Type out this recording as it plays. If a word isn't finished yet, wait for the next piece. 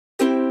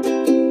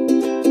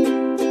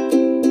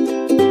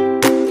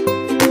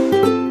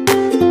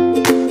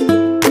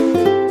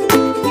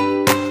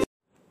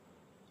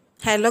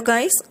Hello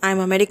guys, I'm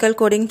a medical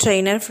coding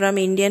trainer from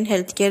Indian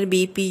Healthcare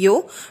BPO.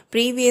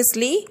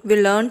 Previously, we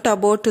learned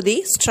about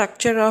the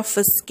structure of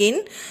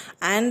skin,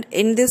 and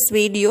in this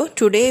video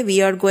today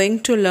we are going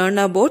to learn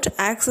about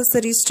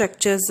accessory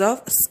structures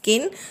of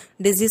skin,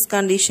 disease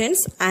conditions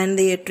and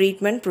their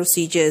treatment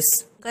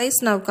procedures. Guys,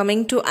 now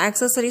coming to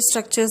accessory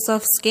structures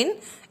of skin,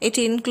 it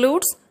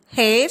includes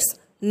hairs,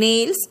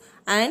 nails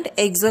and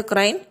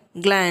exocrine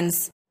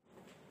glands.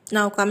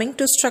 Now coming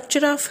to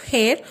structure of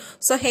hair,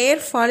 so hair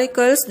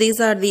follicles, these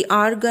are the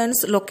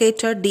organs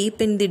located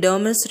deep in the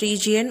dermis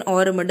region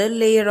or middle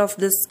layer of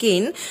the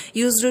skin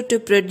used to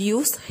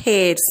produce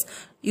hairs,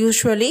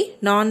 usually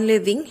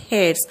non-living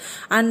hairs,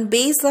 and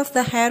base of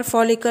the hair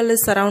follicle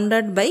is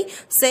surrounded by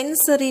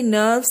sensory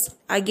nerves.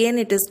 Again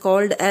it is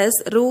called as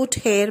root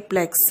hair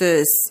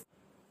plexus.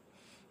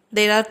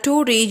 There are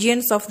two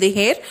regions of the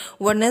hair.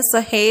 One is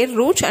the hair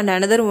root and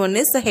another one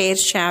is the hair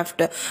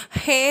shaft.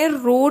 Hair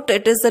root,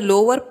 it is the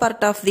lower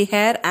part of the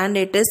hair and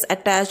it is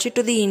attached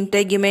to the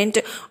integument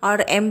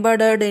or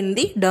embedded in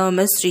the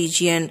dermis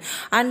region.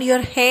 And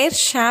your hair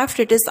shaft,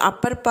 it is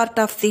upper part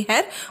of the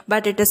hair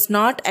but it is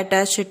not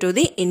attached to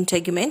the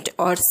integument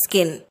or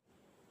skin.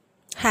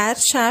 Hair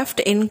shaft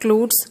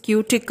includes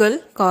cuticle,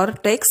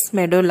 cortex,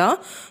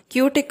 medulla.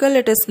 Cuticle,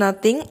 it is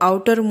nothing,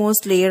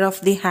 outermost layer of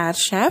the hair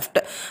shaft,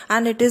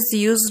 and it is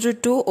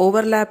used to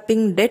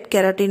overlapping dead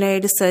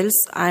keratinoid cells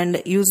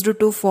and used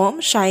to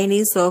form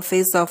shiny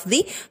surface of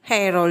the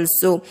hair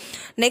also.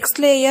 Next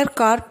layer,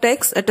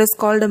 cortex, it is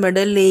called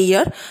middle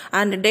layer,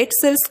 and dead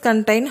cells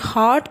contain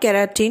hard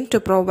keratin to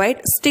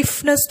provide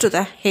stiffness to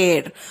the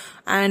hair.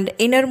 And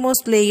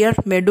innermost layer,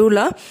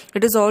 medulla,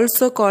 it is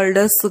also called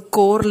as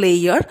core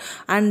layer,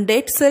 and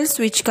dead cells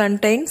which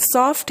contain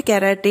soft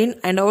keratin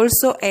and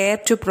also air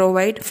to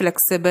provide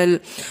flexible.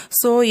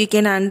 So you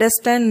can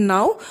understand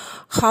now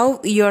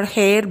how your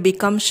hair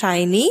becomes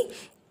shiny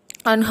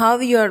and how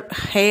your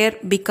hair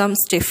becomes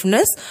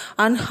stiffness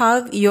and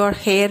how your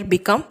hair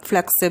become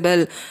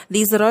flexible.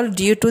 These are all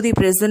due to the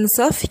presence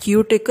of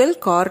cuticle,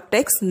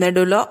 cortex,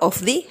 medulla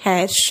of the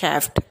hair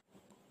shaft.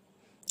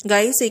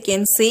 Guys, you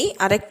can see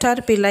erector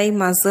pili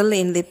muscle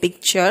in the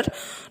picture.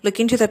 Look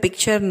into the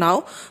picture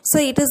now. So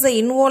it is the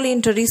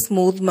involuntary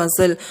smooth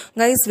muscle.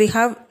 Guys, we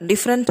have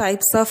different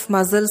types of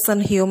muscles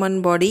in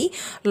human body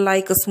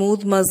like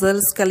smooth muscle,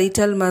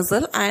 skeletal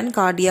muscle and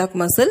cardiac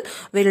muscle.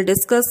 We will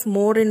discuss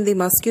more in the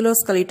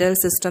musculoskeletal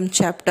system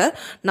chapter.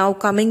 Now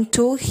coming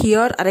to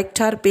here,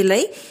 erector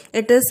pili,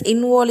 it is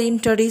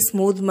involuntary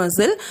smooth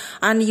muscle,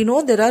 and you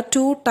know there are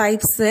two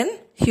types in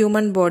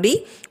human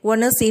body.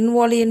 One is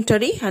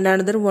involuntary and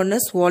another one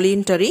is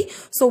voluntary.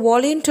 So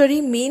voluntary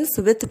means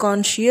with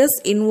conscious,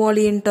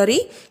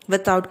 involuntary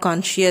without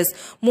conscious.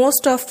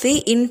 Most of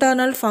the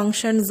internal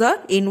functions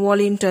are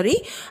involuntary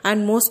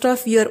and most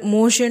of your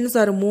motions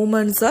or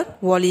movements are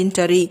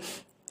voluntary.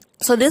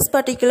 So this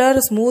particular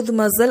smooth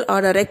muscle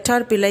or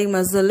erector pili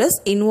muscle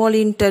is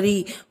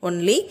involuntary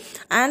only,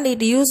 and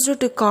it used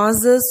to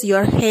causes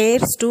your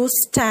hairs to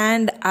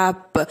stand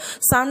up.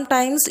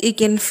 Sometimes you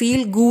can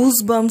feel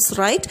goosebumps,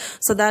 right?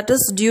 So that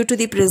is due to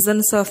the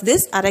presence of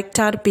this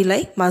erector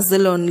pili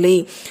muscle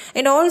only.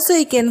 And also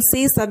you can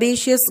see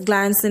sebaceous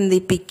glands in the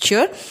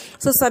picture.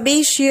 So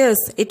sebaceous,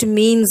 it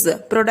means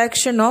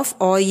production of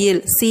oil,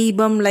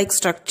 sebum like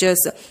structures.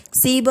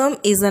 Sebum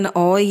is an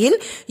oil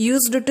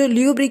used to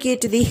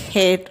lubricate the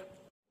hair.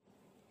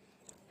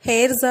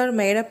 Hairs are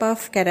made up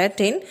of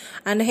keratin,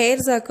 and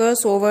hairs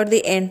occurs over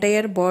the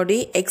entire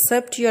body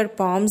except your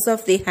palms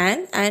of the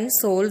hand and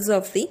soles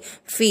of the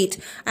feet,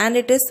 and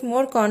it is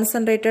more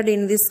concentrated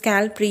in the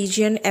scalp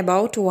region,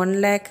 about 1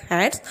 lakh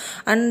hairs.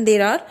 And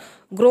there are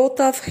growth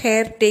of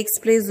hair takes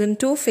place in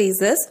two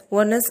phases.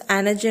 One is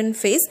anagen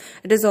phase,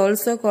 it is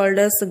also called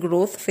as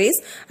growth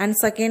phase, and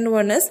second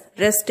one is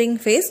resting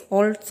phase,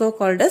 also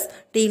called as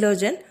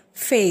telogen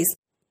phase.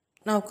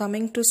 Now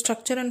coming to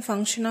structure and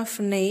function of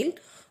nail.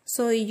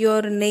 So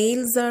your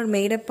nails are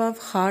made up of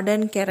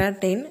hardened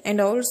keratin, and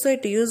also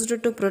it used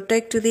to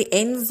protect the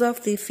ends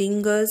of the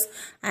fingers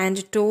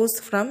and toes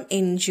from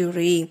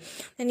injury.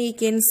 And you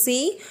can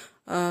see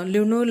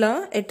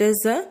lunula, it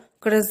is a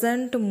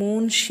crescent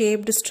moon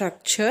shaped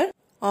structure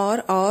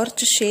or arch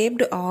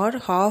shaped or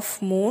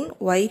half moon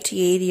white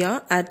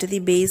area at the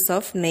base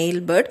of nail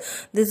bed.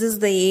 This is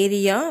the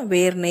area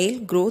where nail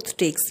growth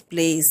takes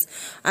place,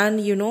 and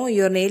you know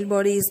your nail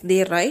body is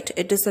there, right?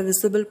 It is a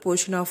visible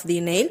portion of the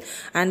nail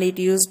and it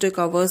used to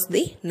covers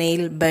the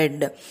nail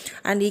bed.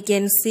 And you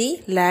can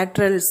see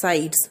lateral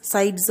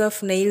sides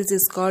of nails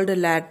is called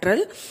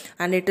lateral,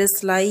 and it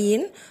is lie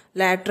in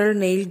lateral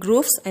nail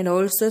grooves and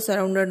also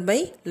surrounded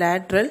by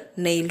lateral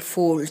nail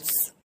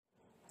folds.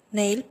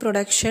 Nail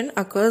production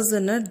occurs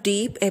in a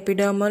deep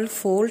epidermal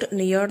fold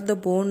near the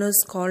bone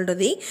is called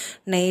the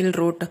nail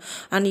root.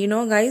 And you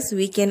know guys,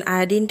 we can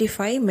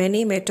identify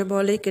many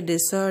metabolic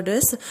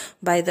disorders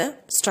by the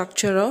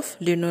structure of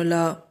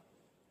lunula.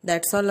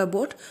 That's all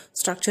about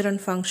structure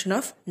and function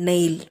of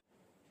nail.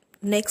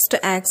 Next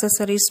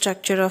accessory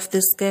structure of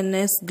the skin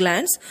is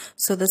glands.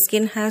 So the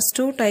skin has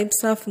two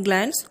types of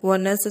glands.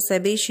 One is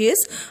sebaceous,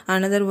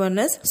 another one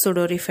is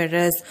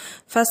sudoriferous.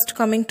 First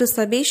coming to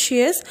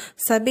sebaceous.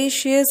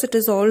 Sebaceous, it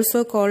is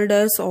also called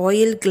as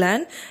oil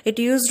gland. It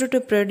used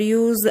to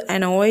produce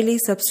an oily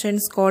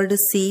substance called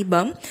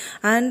sebum,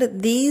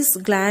 and these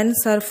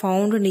glands are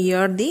found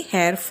near the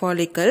hair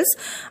follicles,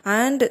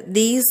 and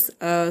these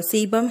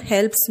sebum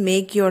helps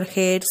make your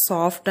hair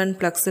soft and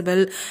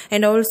flexible,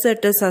 and also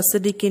it is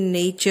acidic in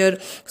nature,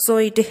 so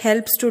it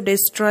helps to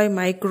destroy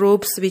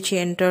microbes which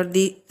enter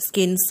the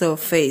skin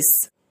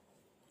surface.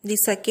 The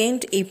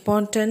second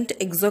important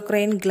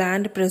exocrine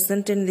gland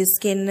present in the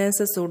skin is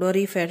a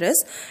sudoriferous.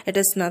 It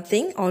is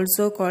nothing,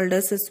 also called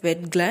as a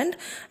sweat gland,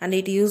 and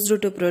it used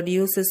to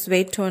produce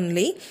sweat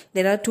only.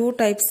 There are two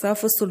types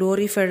of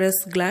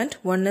sudoriferous gland.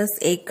 One is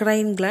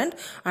eccrine gland,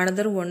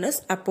 another one is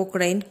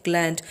apocrine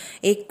gland.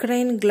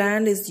 Eccrine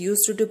gland is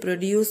used to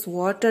produce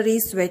watery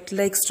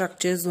sweat-like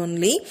structures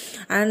only,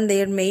 and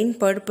their main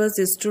purpose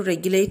is to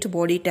regulate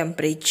body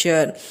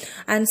temperature.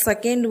 And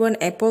second one,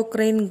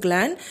 apocrine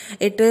gland,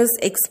 it is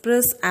expressed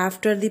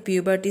after the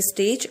puberty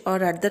stage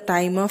or at the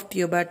time of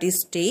puberty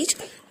stage,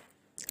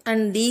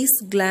 and these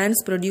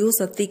glands produce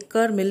a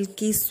thicker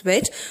milky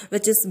sweat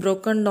which is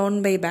broken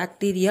down by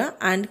bacteria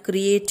and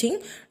creating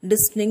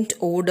distinct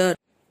odor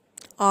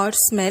or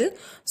smell.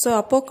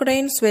 So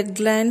apocrine sweat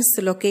glands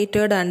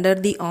located under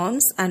the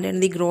arms and in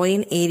the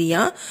groin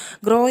area.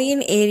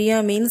 Groin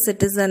area means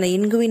it is an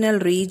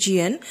inguinal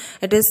region.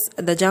 It is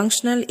the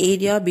junctional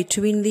area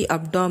between the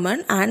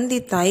abdomen and the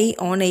thigh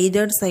on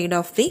either side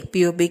of the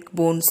pubic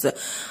bones.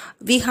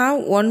 We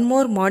have one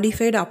more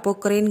modified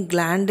apocrine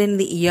gland in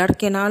the ear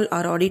canal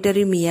or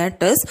auditory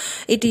meatus.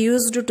 It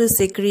used to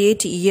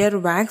secrete ear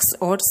wax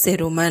or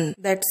cerumen.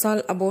 That's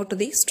all about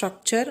the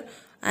structure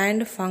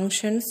and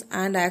functions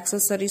and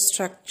accessory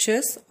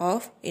structures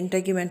of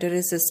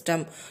integumentary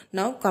system.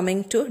 Now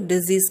coming to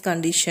disease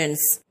conditions.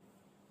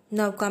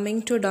 Now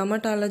coming to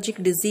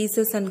dermatologic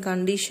diseases and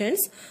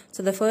conditions.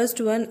 So the first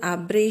one,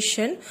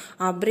 abrasion.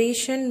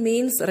 Abrasion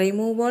means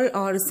removal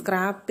or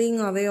scraping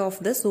away of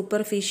the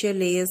superficial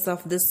layers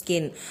of the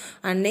skin.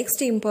 And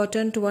next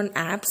important one,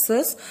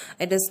 abscess.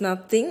 It is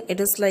nothing.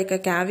 It is like a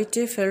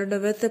cavity filled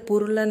with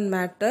purulent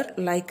matter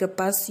like a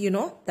pus,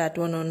 that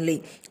one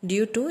only,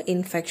 due to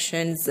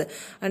infections.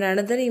 And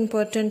another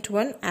important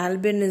one,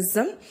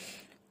 albinism,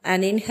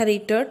 an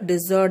inherited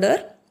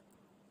disorder.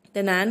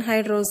 Then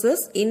anhidrosis,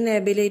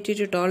 inability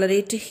to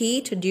tolerate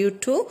heat due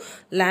to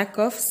lack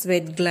of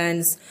sweat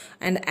glands.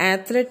 And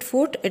athlete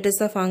foot, it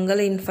is a fungal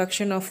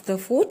infection of the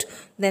foot.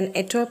 Then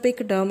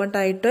atopic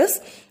dermatitis.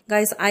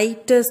 Guys,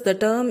 itis, the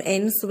term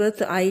ends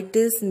with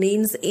itis,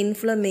 means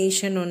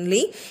inflammation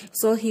only.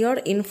 So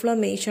here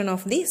inflammation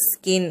of the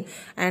skin.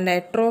 And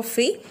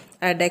atrophy,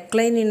 a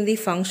decline in the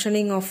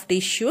functioning of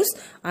tissues.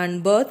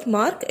 And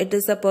birthmark, it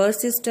is a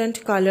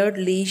persistent colored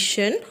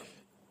lesion.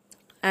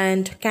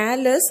 And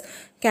callus,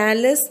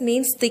 callus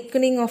means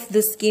thickening of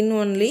the skin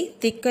only.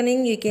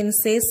 Thickening, you can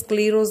say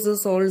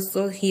sclerosis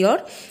also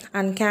here.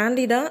 And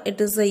candida,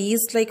 it is a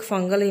yeast-like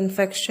fungal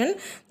infection.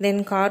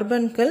 Then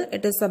carbuncle,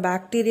 it is a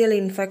bacterial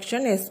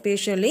infection,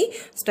 especially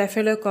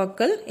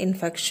staphylococcal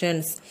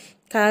infections.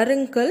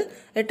 Caruncle,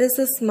 it is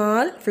a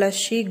small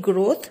fleshy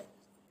growth.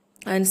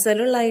 And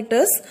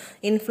cellulitis,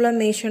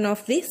 inflammation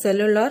of the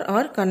cellular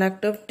or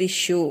connective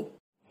tissue.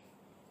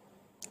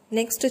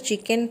 Next,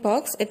 chicken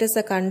pox. It is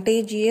a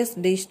contagious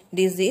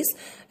disease.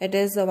 It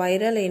is a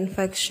viral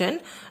infection.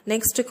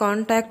 Next,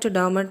 contact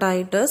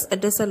dermatitis.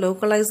 It is a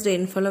localized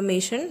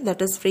inflammation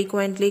that is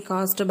frequently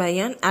caused by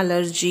an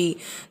allergy.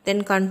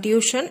 Then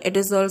contusion. It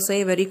is also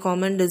a very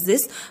common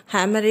disease.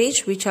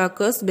 Hemorrhage, which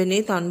occurs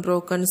beneath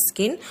unbroken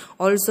skin,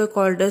 also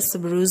called as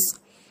bruise.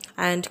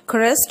 And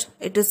crest.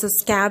 It is a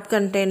scab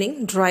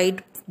containing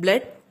dried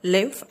blood,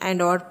 lymph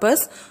and or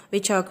pus,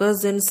 which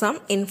occurs in some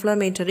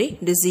inflammatory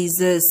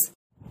diseases.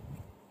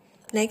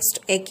 Next,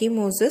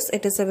 ecchymosis.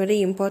 It is a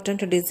very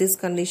important disease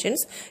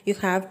conditions. You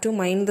have to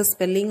mind the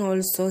spelling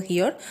also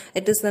here.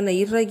 It is an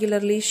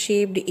irregularly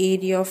shaped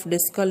area of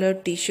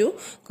discolored tissue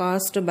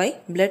caused by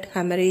blood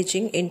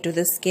hemorrhaging into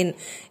the skin.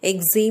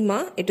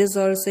 Eczema. It is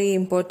also an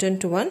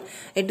important one.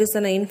 It is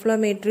an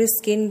inflammatory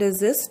skin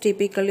disease,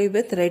 typically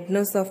with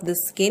redness of the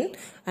skin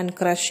and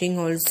crushing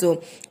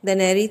also. Then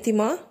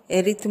erythema.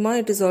 Erythema,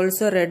 it is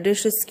also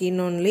reddish skin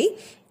only.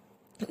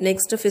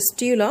 Next,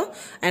 fistula,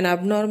 an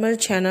abnormal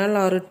channel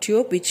or a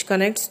tube which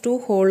connects two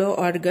hollow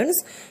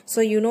organs. So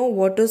you know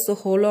what is the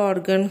hollow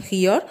organ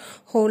here.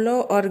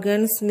 Hollow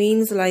organs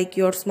means like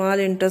your small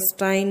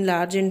intestine,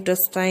 large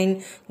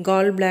intestine,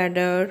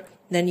 gallbladder,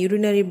 then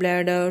urinary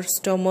bladder,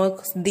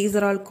 stomach. These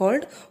are all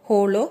called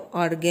hollow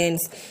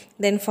organs.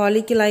 Then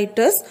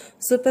folliculitis,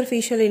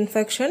 superficial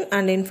infection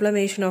and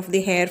inflammation of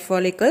the hair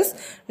follicles.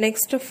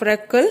 Next,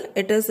 freckle.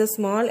 It is a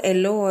small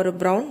yellow or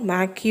brown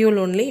macule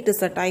only. It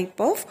is a type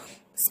of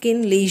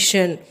skin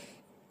lesion.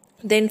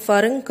 Then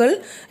furuncle,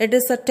 it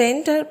is a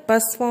tender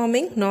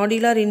pus-forming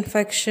nodular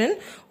infection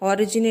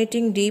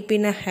originating deep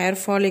in a hair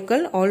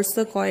follicle,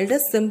 also called a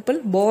simple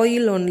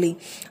boil only.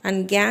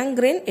 And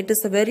gangrene, it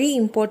is a very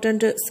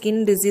important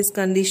skin disease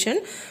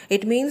condition.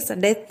 It means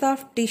death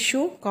of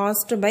tissue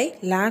caused by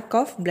lack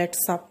of blood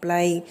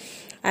supply.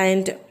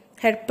 And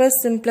herpes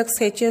simplex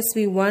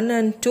HSV1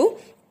 and 2,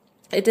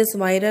 it is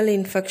viral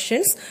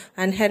infections.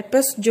 And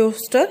herpes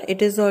zoster,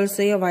 it is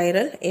also a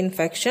viral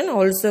infection,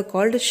 also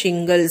called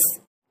shingles.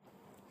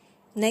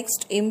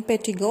 Next,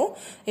 impetigo,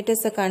 it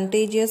is a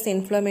contagious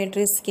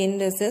inflammatory skin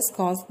disease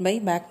caused by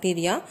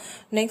bacteria.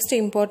 Next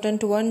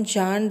important one,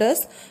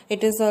 jaundice,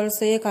 it is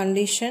also a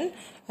condition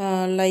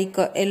like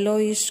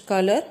yellowish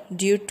color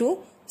due to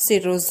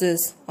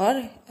cirrhosis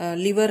or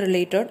liver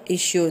related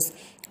issues.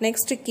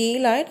 Next,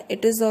 keloid,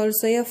 it is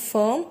also a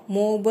firm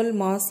movable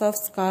mass of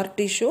scar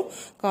tissue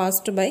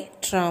caused by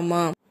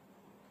trauma.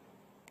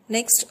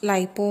 Next,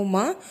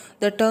 lipoma.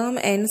 The term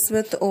ends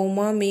with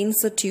oma,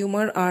 means a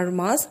tumor or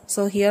mass.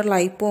 So here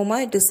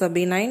lipoma, it is a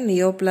benign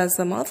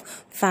neoplasm of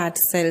fat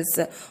cells.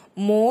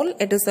 Mole,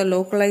 it is a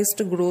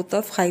localized growth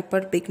of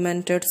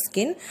hyperpigmented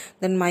skin.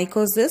 Then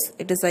mycosis,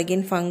 it is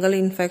again fungal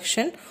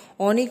infection.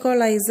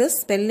 Onycholysis,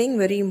 spelling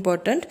very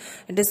important.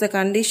 It is a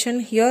condition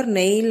here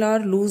nail are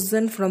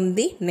loosened from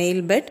the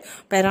nail bed.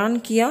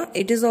 Parenchyma,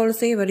 it is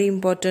also a very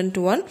important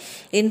one.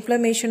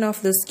 Inflammation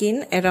of the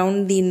skin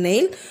around the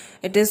nail.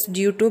 It is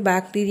due to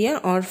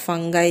bacteria or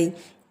fungi.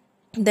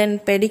 Then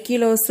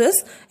pediculosis,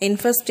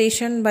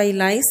 infestation by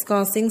lice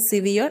causing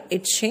severe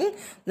itching.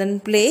 Then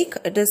plaque,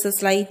 it is a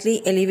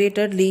slightly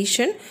elevated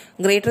lesion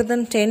greater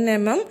than 10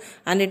 mm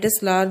and it is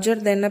larger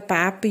than a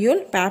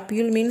papule.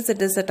 Papule means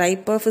it is a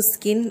type of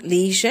skin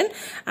lesion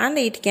and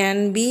it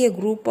can be a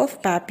group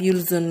of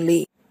papules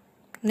only.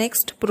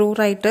 Next,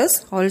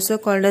 pruritus, also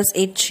called as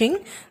itching.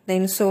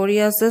 Then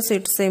psoriasis,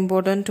 it's an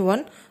important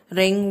one.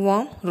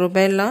 Ringworm,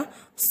 rubella,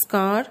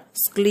 scar,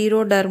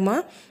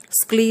 scleroderma.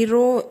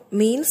 Sclero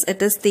means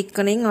it is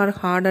thickening or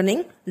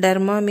hardening.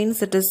 Derma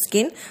means it is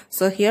skin.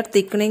 So here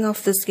thickening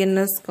of the skin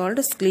is called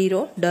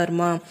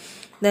scleroderma.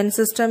 Then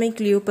systemic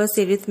lupus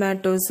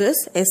erythematosus,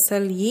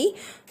 SLE.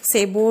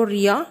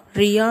 Seborrhea,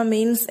 rhea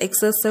means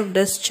excessive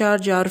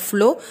discharge or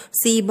flow.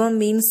 Sebum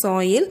means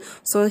oil.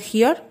 So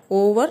here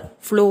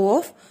overflow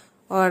of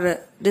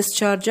or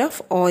discharge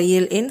of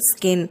oil in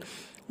skin.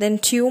 Then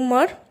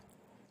tumor,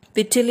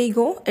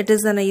 vitiligo, it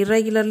is an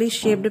irregularly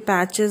shaped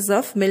patches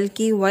of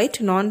milky white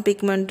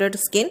non-pigmented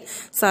skin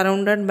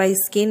surrounded by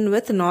skin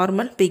with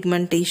normal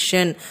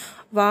pigmentation.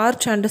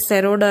 Warts and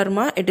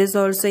xeroderma, it is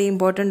also an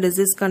important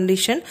disease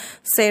condition.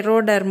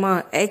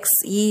 Xeroderma,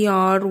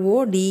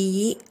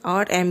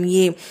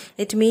 Xeroderma.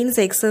 It means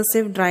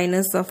excessive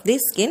dryness of the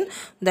skin.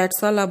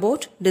 That's all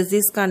about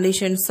disease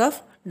conditions of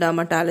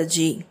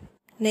dermatology.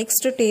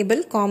 Next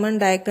table, common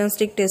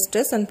diagnostic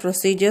tests and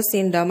procedures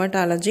in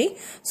dermatology.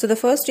 So the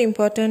first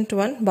important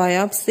one,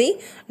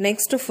 biopsy.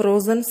 Next,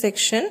 frozen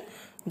section,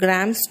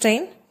 gram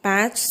stain,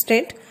 patch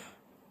stain,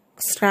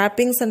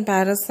 scrapings and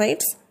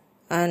parasites,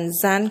 and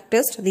Zank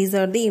test. These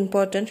are the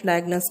important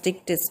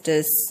diagnostic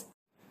tests.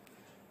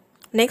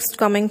 Next,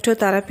 coming to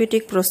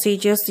therapeutic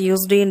procedures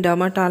used in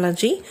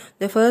dermatology.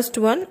 The first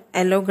one,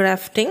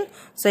 allografting.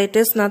 So it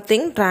is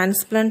nothing,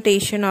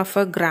 transplantation of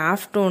a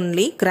graft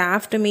only.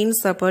 Graft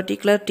means a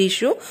particular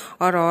tissue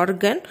or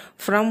organ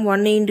from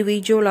one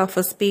individual of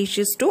a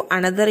species to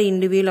another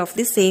individual of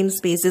the same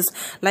species,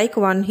 like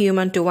one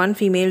human to one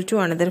female to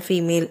another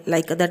female,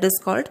 like that is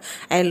called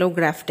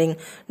allografting.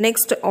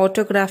 Next,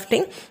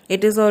 autografting.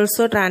 It is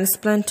also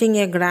transplanting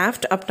a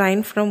graft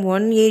obtained from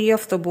one area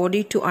of the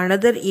body to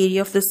another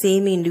area of the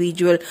same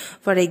individual.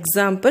 For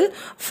example,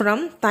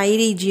 from thigh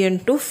region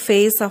to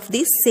face of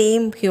the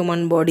same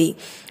human body.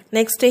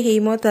 Next,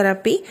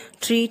 chemotherapy,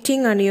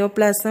 treating a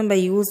neoplasm by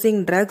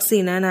using drugs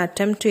in an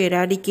attempt to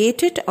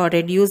eradicate it or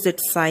reduce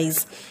its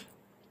size.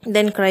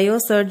 Then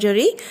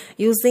cryosurgery,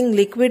 using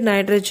liquid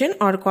nitrogen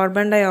or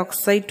carbon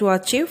dioxide to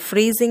achieve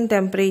freezing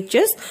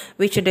temperatures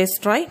which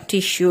destroy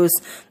tissues.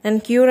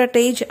 Then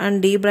curettage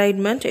and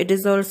debridement, it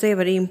is also a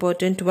very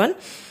important one.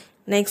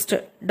 Next,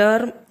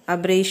 derm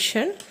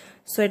abrasion.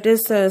 So it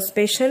is a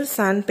special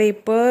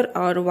sandpaper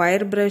or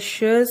wire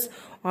brushes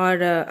or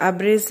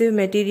abrasive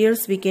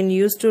materials we can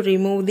use to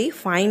remove the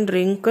fine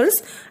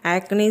wrinkles,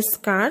 acne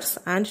scars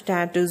and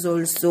tattoos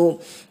also.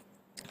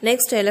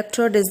 Next,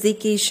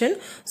 electrodesiccation.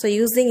 So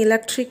using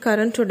electric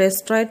current to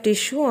destroy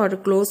tissue or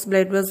close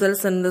blood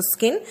vessels in the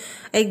skin.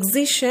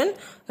 Excision,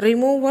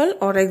 removal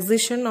or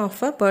excision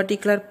of a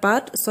particular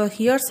part. So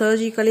here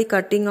surgically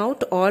cutting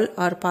out all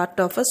or part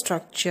of a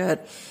structure.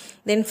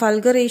 Then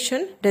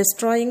fulguration,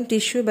 destroying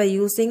tissue by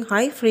using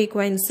high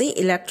frequency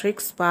electric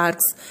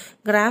sparks.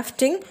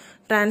 Grafting,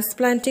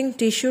 transplanting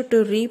tissue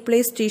to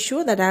replace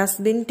tissue that has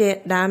been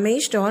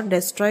damaged or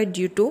destroyed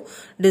due to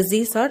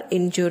disease or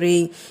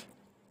injury.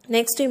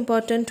 Next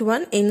important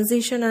one,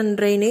 incision and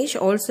drainage,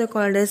 also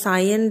called as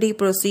IND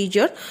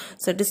procedure.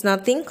 So it is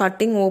nothing,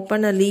 cutting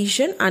open a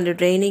lesion and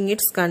draining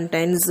its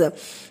contents.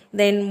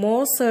 Then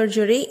Mohs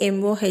surgery,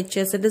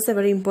 MOHS, it is a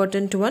very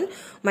important one.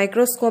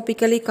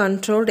 Microscopically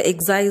controlled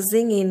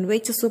excising, in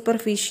which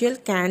superficial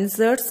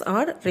cancers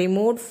are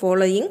removed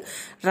following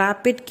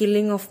rapid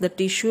killing of the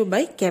tissue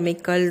by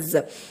chemicals.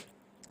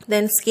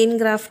 Then skin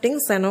grafting,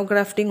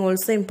 xenografting,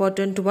 also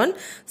important one.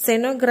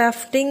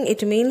 Xenografting,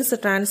 it means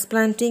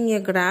transplanting a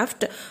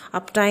graft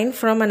obtained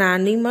from an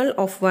animal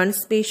of one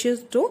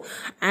species to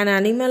an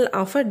animal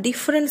of a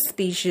different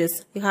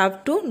species. You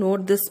have to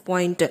note this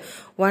point.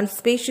 One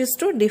species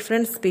to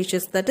different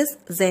species, that is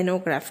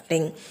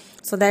xenografting.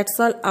 So that's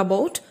all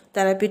about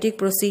therapeutic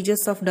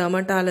procedures of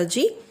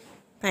dermatology.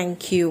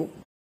 Thank you.